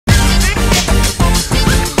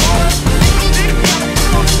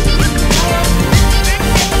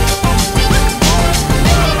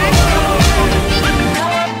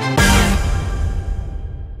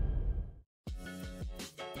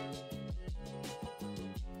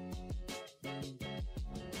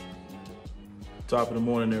Top of the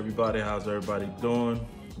morning, everybody. How's everybody doing?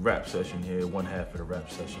 Rap session here, one half of the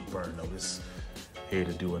rap session burn notice. Here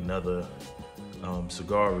to do another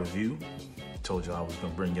cigar review. Told y'all I was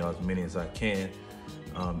gonna bring y'all as many as I can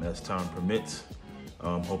as time permits.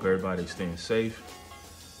 Hope everybody's staying safe,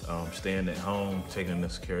 staying at home, taking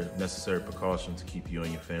necessary precautions to keep you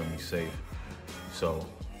and your family safe. So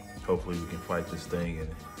hopefully we can fight this thing and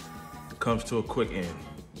it comes to a quick end.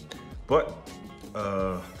 But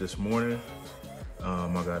this morning,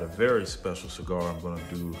 I got a very special cigar I'm gonna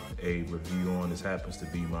do a review on. This happens to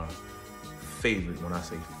be my favorite. When I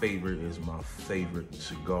say favorite, is my favorite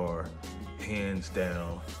cigar, hands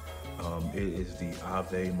down. It is the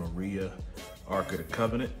Ave Maria Ark of the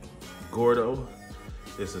Covenant Gordo.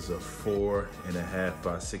 This is a 4.5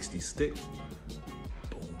 by 60 stick.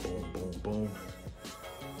 Boom, boom, boom, boom.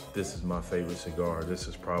 This is my favorite cigar. This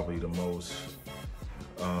is probably the most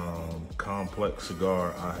complex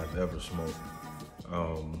cigar I have ever smoked.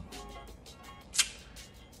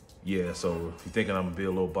 Yeah, so if you're thinking I'm gonna be a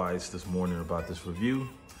little biased this morning about this review,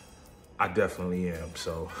 I definitely am.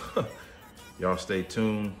 So y'all stay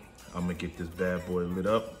tuned. I'm gonna get this bad boy lit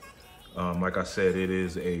up. Like I said, it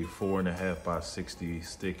is a 4.5 by 60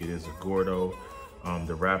 stick. It is a Gordo.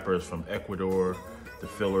 The wrapper is from Ecuador. The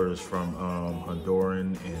filler is from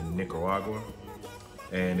Honduran and Nicaragua.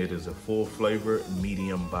 And it is a full flavor,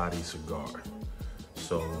 medium body cigar.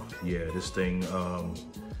 So yeah, this thing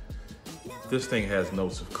has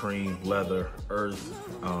notes of cream, leather, earth.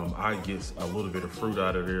 I get a little bit of fruit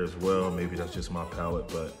out of there as well. Maybe that's just my palate,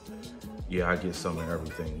 but yeah, I get some of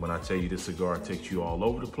everything. When I tell you this cigar takes you all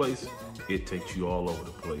over the place, it takes you all over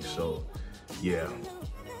the place. So yeah,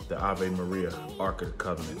 the Ave Maria Ark of the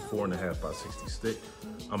Covenant, 4.5 by 60 stick.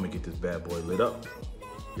 I'm gonna get this bad boy lit up.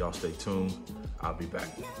 Y'all stay tuned. I'll be back.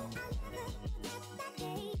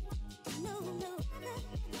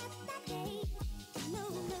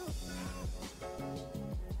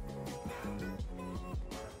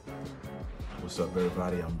 What's up,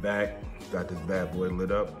 everybody? I'm back. Got this bad boy lit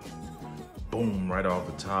up. Boom, right off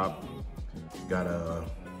the top. Got a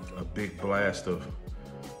big blast of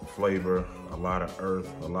flavor, a lot of earth,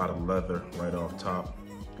 a lot of leather right off top.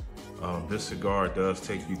 This cigar does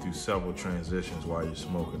take you through several transitions while you're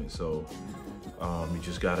smoking it, so you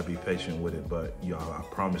just gotta be patient with it. But y'all, I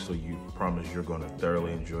promise you're gonna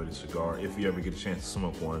thoroughly enjoy the cigar. If you ever get a chance to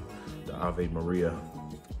smoke one, the Ave Maria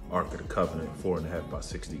Ark of the Covenant 4.5 by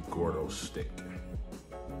 60 Gordo stick.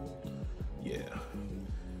 Yeah.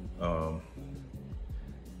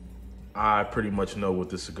 I pretty much know what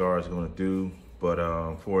this cigar is gonna do, but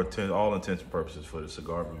for all intents and purposes for the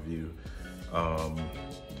cigar review,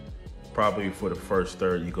 probably for the first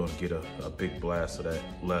third, you're gonna get a big blast of that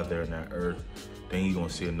leather and that earth. Then you're gonna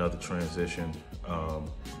see another transition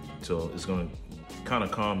till it's gonna kind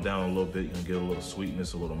of calm down a little bit. You're gonna get a little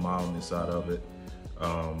sweetness, a little mildness out of it.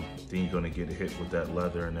 Then you're gonna get hit with that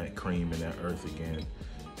leather and that cream and that earth again.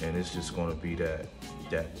 And it's just gonna be that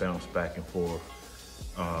bounce back and forth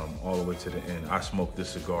all the way to the end. I smoke this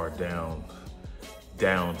cigar down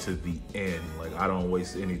to the end. Like, I don't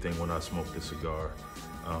waste anything when I smoke this cigar.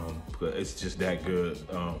 But it's just that good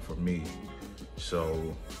for me.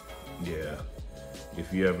 So yeah,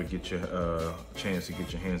 if you ever get your chance to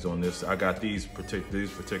get your hands on this, I got these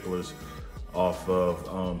particulars off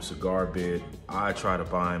of Cigar Bid. I try to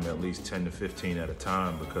buy them at least 10 to 15 at a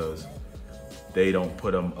time because they don't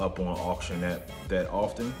put them up on auction that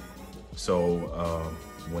often. So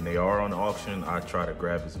when they are on auction, I try to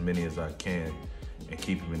grab as many as I can and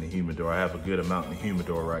keep them in the humidor. I have a good amount in the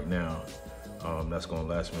humidor right now. That's gonna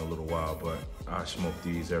last me a little while, but I smoke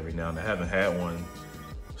these every now and then. I haven't had one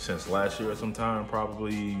since last year sometime,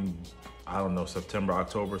 probably, I don't know, September,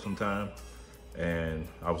 October sometime. And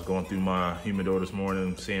I was going through my humidor this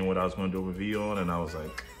morning, seeing what I was gonna do a review on, and I was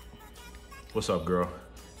like, what's up, girl?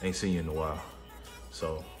 Ain't seen you in a while.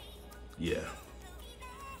 So, yeah.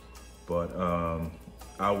 But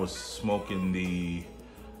I was smoking the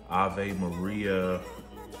Ave Maria,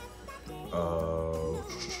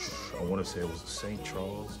 I wanna say it was St.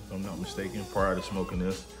 Charles, if I'm not mistaken. Prior to smoking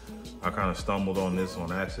this, I kind of stumbled on this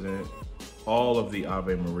on accident. All of the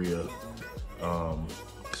Ave Maria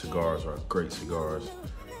cigars are great cigars,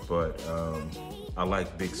 but I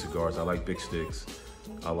like big cigars. I like big sticks.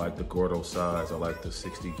 I like the Gordo size. I like the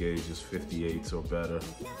 60 gauges, 58s or better.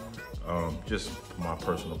 Just my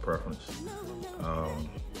personal preference.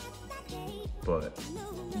 But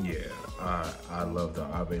yeah, I love the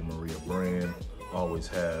Ave Maria brand. Always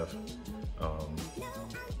have.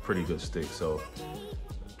 Pretty good sticks. So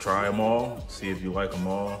try them all. See if you like them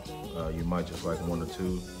all. You might just like one or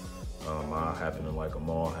two. I happen to like them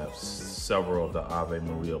all. Have several of the Ave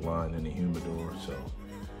Maria line in the humidor, so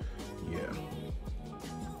yeah.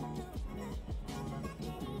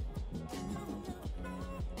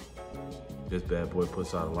 This bad boy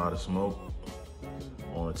puts out a lot of smoke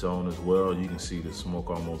on its own as well. You can see the smoke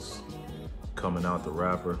almost coming out the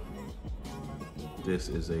wrapper. This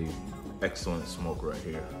is a excellent smoke right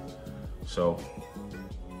here. So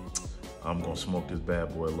I'm gonna smoke this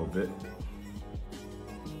bad boy a little bit.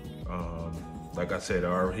 Like I said, I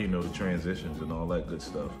already know the transitions and all that good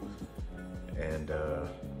stuff. And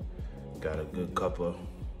got a good cup of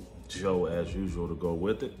Joe as usual to go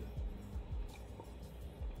with it.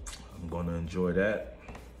 I'm gonna enjoy that.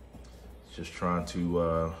 Just trying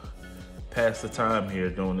to pass the time here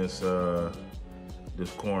during this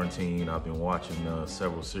this quarantine. I've been watching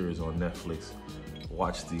several series on Netflix.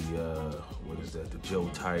 Watched the what is that? The Joe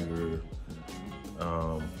Tiger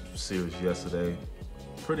series yesterday.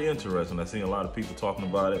 Pretty interesting. I've seen a lot of people talking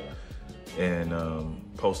about it and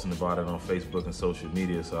posting about it on Facebook and social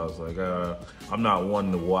media. So I was like, I'm not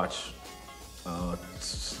one to watch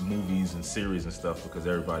movies and series and stuff because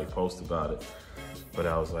everybody posts about it. But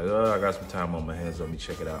I was like, I got some time on my hands, let me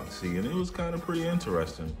check it out and see. And it was kind of pretty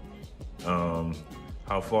interesting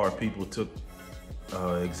how far people took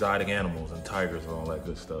exotic animals and tigers and all that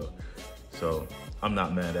good stuff. So I'm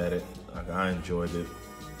not mad at it. I enjoyed it.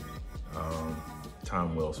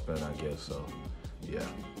 Time well spent, I guess, so yeah.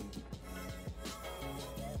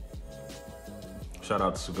 Shout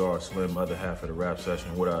out to Cigar Slim, other half of the rap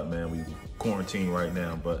session. What up, man? We quarantined right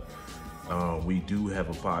now, but we do have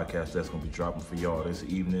a podcast that's gonna be dropping for y'all this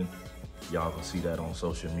evening. Y'all can see that on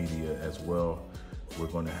social media as well. We're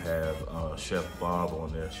gonna have Chef Bob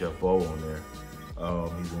on there, Chef Bo on there.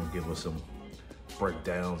 He's gonna give us some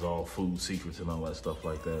breakdowns, all food secrets and all that stuff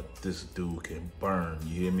like that. This dude can burn,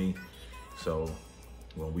 you hear me? So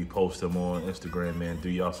when we post them on Instagram, man, do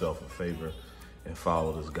yourself a favor and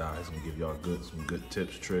follow this guy. He's gonna give y'all some good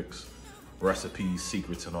tips, tricks, recipes,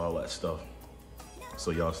 secrets, and all that stuff.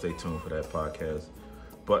 So y'all stay tuned for that podcast.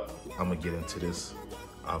 But I'm gonna get into this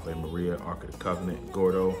Ave Maria, Ark of the Covenant,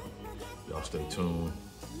 Gordo. Y'all stay tuned.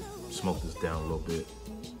 Smoke this down a little bit.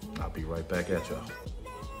 I'll be right back at y'all.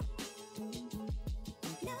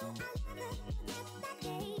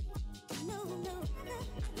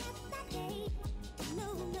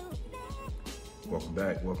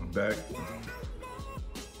 Welcome back.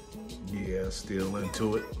 Yeah, still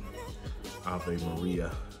into it. Ave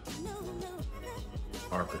Maria,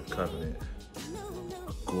 Ark of the Covenant,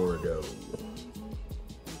 Gordo.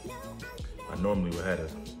 I normally would have had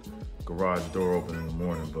a garage door open in the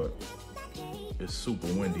morning, but it's super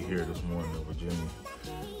windy here this morning in Virginia.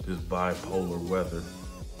 This bipolar weather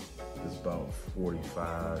is about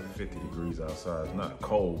 45, 50 degrees outside. It's not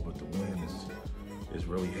cold, but the wind is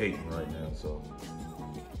really hating right now, so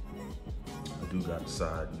I do got the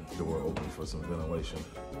side door open for some ventilation.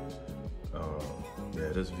 Yeah,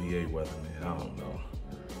 this VA weather, man, I don't know.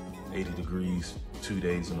 80 degrees 2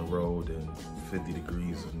 days in a row, then 50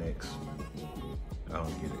 degrees the next. I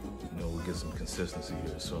don't get it. You know, we'll get some consistency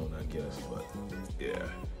here soon, I guess, but yeah,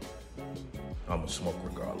 I'm gonna smoke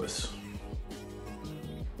regardless.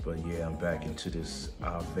 But yeah, I'm back into this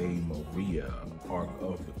Ave Maria, Ark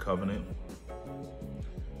of the Covenant.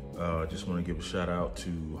 Just want to give a shout out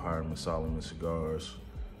to Hiram & Solomon Cigars,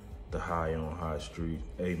 the High on High Street.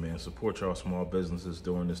 Hey man, support y'all small businesses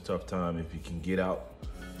during this tough time. If you can get out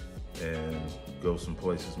and go some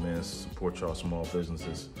places, man, support y'all small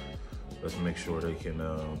businesses. Let's make sure they can,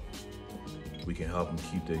 we can help them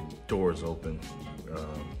keep their doors open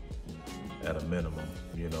at a minimum.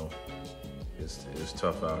 You know, it's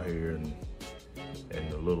tough out here, and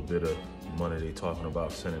the little bit of money they talking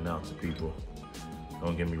about sending out to people.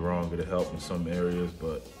 Don't get me wrong, it'll help in some areas,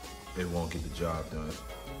 but it won't get the job done.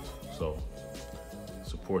 So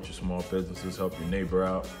support your small businesses, help your neighbor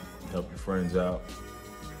out, help your friends out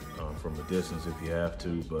from a distance if you have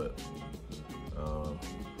to, but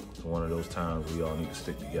it's one of those times we all need to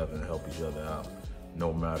stick together and help each other out,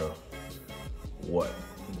 no matter what,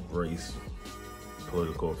 race,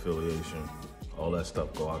 political affiliation, all that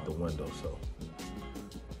stuff go out the window. So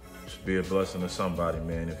just be a blessing to somebody,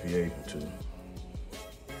 man, if you're able to.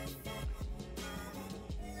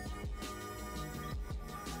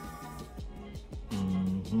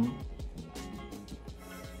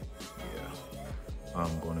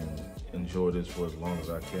 I'm gonna enjoy this for as long as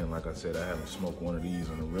I can. Like I said, I haven't smoked one of these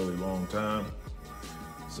in a really long time,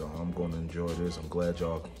 so I'm gonna enjoy this. I'm glad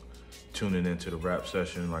y'all tuning into the rap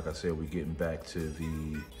session. Like I said, we're getting back to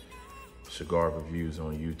the cigar reviews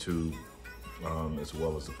on YouTube, as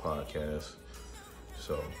well as the podcast.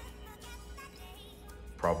 So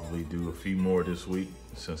Probably do a few more this week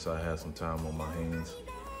since I had some time on my hands.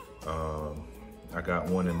 I got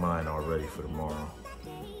one in mind already for tomorrow.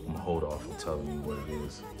 I'm gonna hold off on telling you what it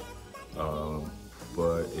is.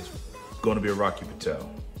 But it's gonna be a Rocky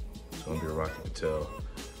Patel. It's gonna be a Rocky Patel.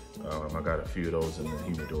 I got a few of those in the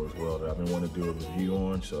humidor as well that I've been wanting to do a review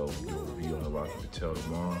on, so I'll do a review on the Rocky Patel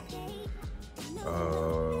tomorrow.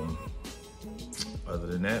 Other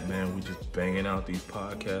than that, man, we just banging out these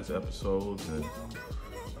podcast episodes, and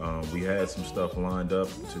we had some stuff lined up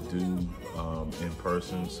to do in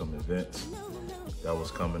person, some events that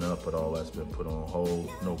was coming up, but all that's been put on hold.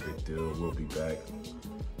 No big deal, we'll be back.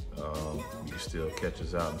 You can still catch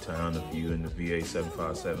us out in town if you're in the VA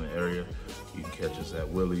 757 area. You can catch us at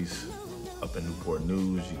Willie's up in Newport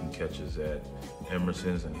News. You can catch us at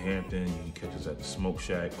Emerson's in Hampton. You can catch us at the Smoke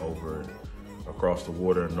Shack over across the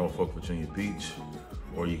water in Norfolk, Virginia Beach.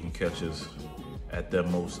 Or you can catch us at the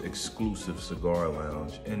most exclusive cigar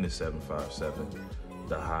lounge in the 757,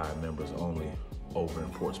 the high members only, over in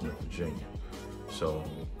Portsmouth, Virginia. So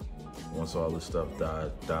once all this stuff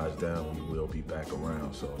dies down, we will be back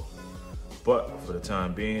around. But for the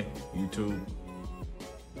time being, YouTube,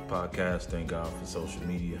 podcast, thank God for social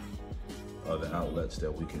media, other outlets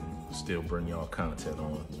that we can still bring y'all content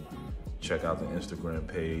on. Check out the Instagram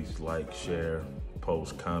page, like, share,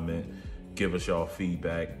 post, comment, give us y'all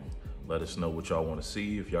feedback. Let us know what y'all want to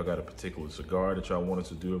see. If y'all got a particular cigar that y'all want us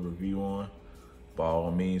to do a review on, by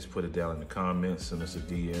all means, put it down in the comments, send us a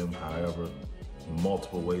DM, however,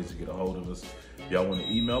 multiple ways to get a hold of us. If y'all want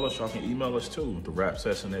to email us, y'all can email us too,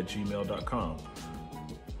 therapsession@gmail.com.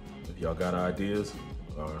 If y'all got ideas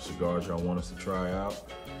or cigars y'all want us to try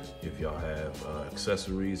out, if y'all have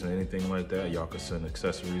accessories or anything like that, y'all can send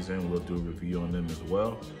accessories in. We'll do a review on them as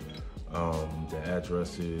well. The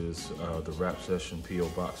address is the Rap Session, P.O.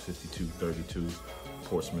 Box 5232,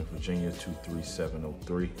 Portsmouth, Virginia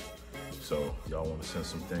 23703. So y'all want to send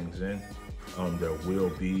some things in. There will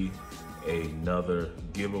be another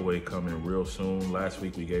giveaway coming real soon. Last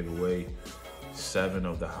week we gave away 7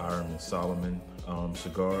 of the Hiram and Solomon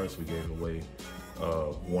cigars. We gave away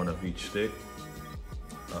 1 of each stick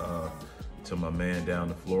to my man down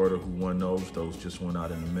in Florida who won those. Those just went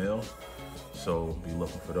out in the mail, so be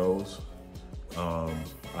looking for those.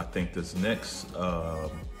 I think this next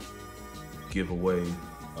giveaway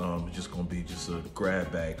is just gonna be just a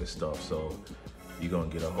grab bag of stuff, so you're gonna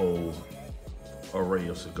get a whole array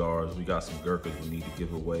of cigars. We got some Gurkhas we need to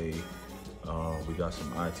give away. We got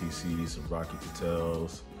some ITCs, some Rocky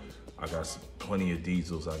Patels. I got plenty of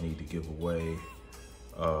diesels I need to give away.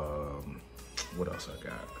 What else I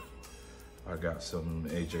got? I got some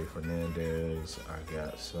AJ Fernandez. I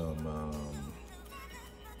got some,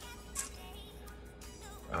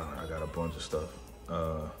 I don't know, I got a bunch of stuff.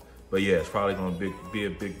 But yeah, it's probably gonna be a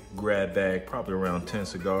big grab bag, probably around 10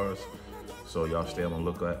 cigars. So y'all stay on the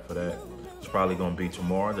lookout for that. It's probably gonna be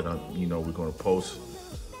tomorrow that we're gonna post,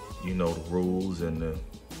 the rules and the,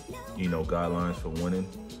 guidelines for winning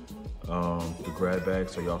the grab bag.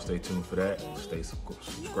 So y'all stay tuned for that. Stay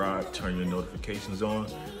subscribed, turn your notifications on,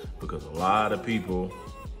 because a lot of people,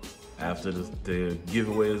 after the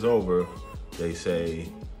giveaway is over, they say,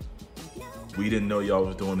 we didn't know y'all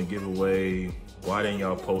was doing the giveaway. Why didn't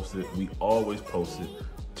y'all post it? We always post it.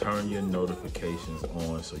 Turn your notifications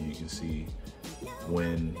on so you can see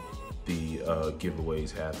when the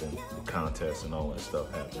giveaways happen, the contests and all that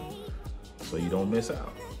stuff happen, so you don't miss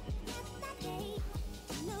out.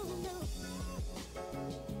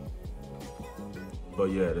 But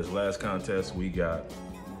yeah, this last contest, we got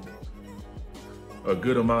a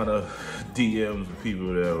good amount of DMs of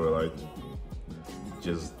people that were like,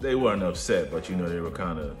 they weren't upset, but they were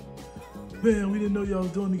kind of, man, we didn't know y'all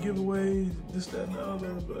was doing the giveaway, this, that, and the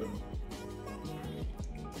other. But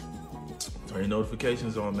turn your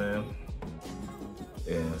notifications on, man.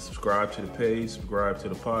 And subscribe to the page, subscribe to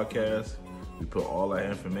the podcast. We put all our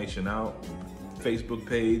information out. Facebook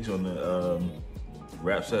page, on the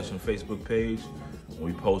Rap Session Facebook page.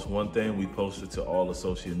 When we post one thing, we post it to all the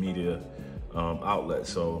social media outlets.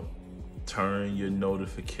 So turn your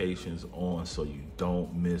notifications on so you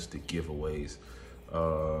don't miss the giveaways.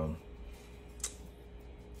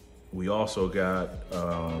 We also got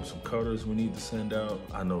some cutters we need to send out.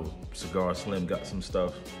 I know Cigar Slim got some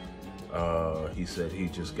stuff. He said he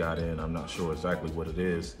just got in. I'm not sure exactly what it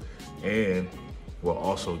is. And we're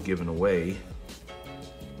also giving away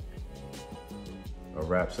a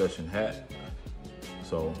Rap Session hat.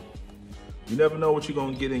 So you never know what you're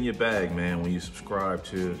gonna get in your bag, man, when you subscribe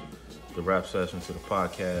to the Rap Session, to the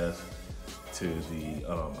podcast, to the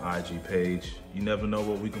IG page. You never know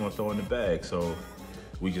what we're gonna throw in the bag. So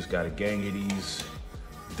we just got a gang of these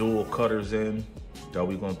dual cutters in. that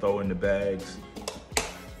we're gonna throw in the bags.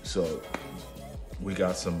 So we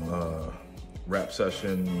got some rap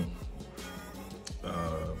session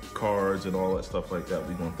cards and all that stuff like that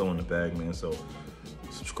we're gonna throw in the bag, man. So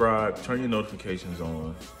subscribe, turn your notifications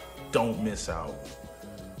on, don't miss out.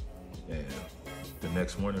 And the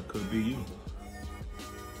next winner could be you.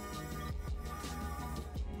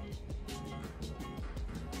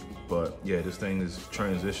 But yeah, this thing is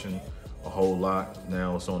transitioned a whole lot.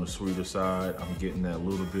 Now it's on the sweeter side. I'm getting that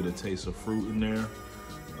little bit of taste of fruit in there.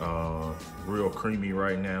 Real creamy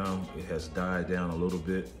right now. It has died down a little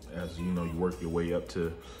bit as you know, you work your way up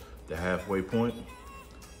to the halfway point.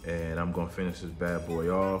 And I'm gonna finish this bad boy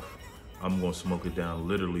off. I'm gonna smoke it down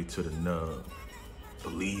literally to the nub.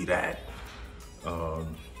 Believe that.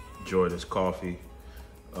 Enjoy this coffee.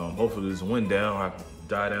 Hopefully this wind down, I can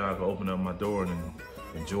die down, I can open up my door and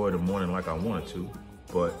enjoy the morning like I wanted to.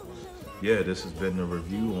 But yeah, this has been the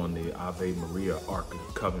review on the Ave Maria Ark of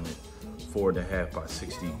the Covenant 4.5 by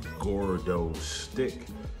 60 Gordo stick.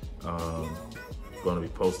 Gonna be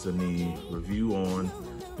posting the review on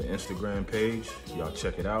the Instagram page. Y'all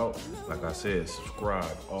check it out. Like I said,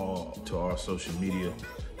 subscribe all to our social media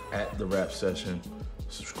at The Rap Session.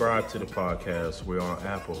 Subscribe to the podcast. We're on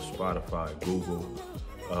Apple, Spotify, Google,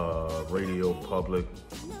 Radio Public,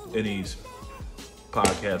 any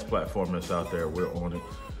podcast platform that's out there, we're on it.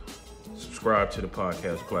 Subscribe to the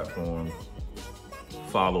podcast platform.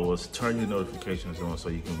 Follow us. Turn your notifications on so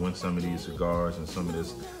you can win some of these cigars and some of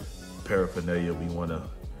this paraphernalia we want to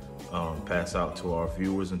pass out to our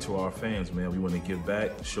viewers and to our fans, man. We want to give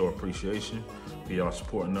back, show appreciation for y'all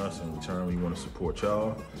supporting us. In return, we want to support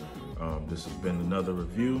y'all. This has been another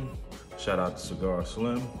review. Shout out to Cigar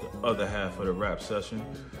Slim, the other half of the Rap Session.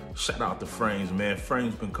 Shout out to Frames, man.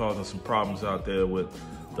 Frames been causing some problems out there with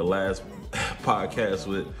the last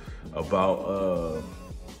podcast about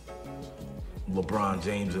LeBron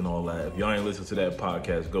James and all that. If y'all ain't listened to that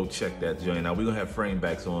podcast, go check that joint. Now we're gonna have Frame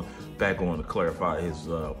back on to clarify his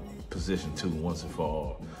position too once and for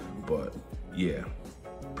all. But yeah,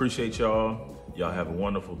 appreciate y'all. Y'all have a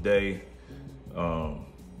wonderful day.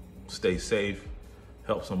 Stay safe.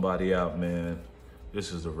 Help somebody out, man.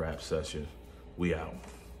 This is the Rap Session. We out.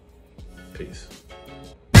 Peace.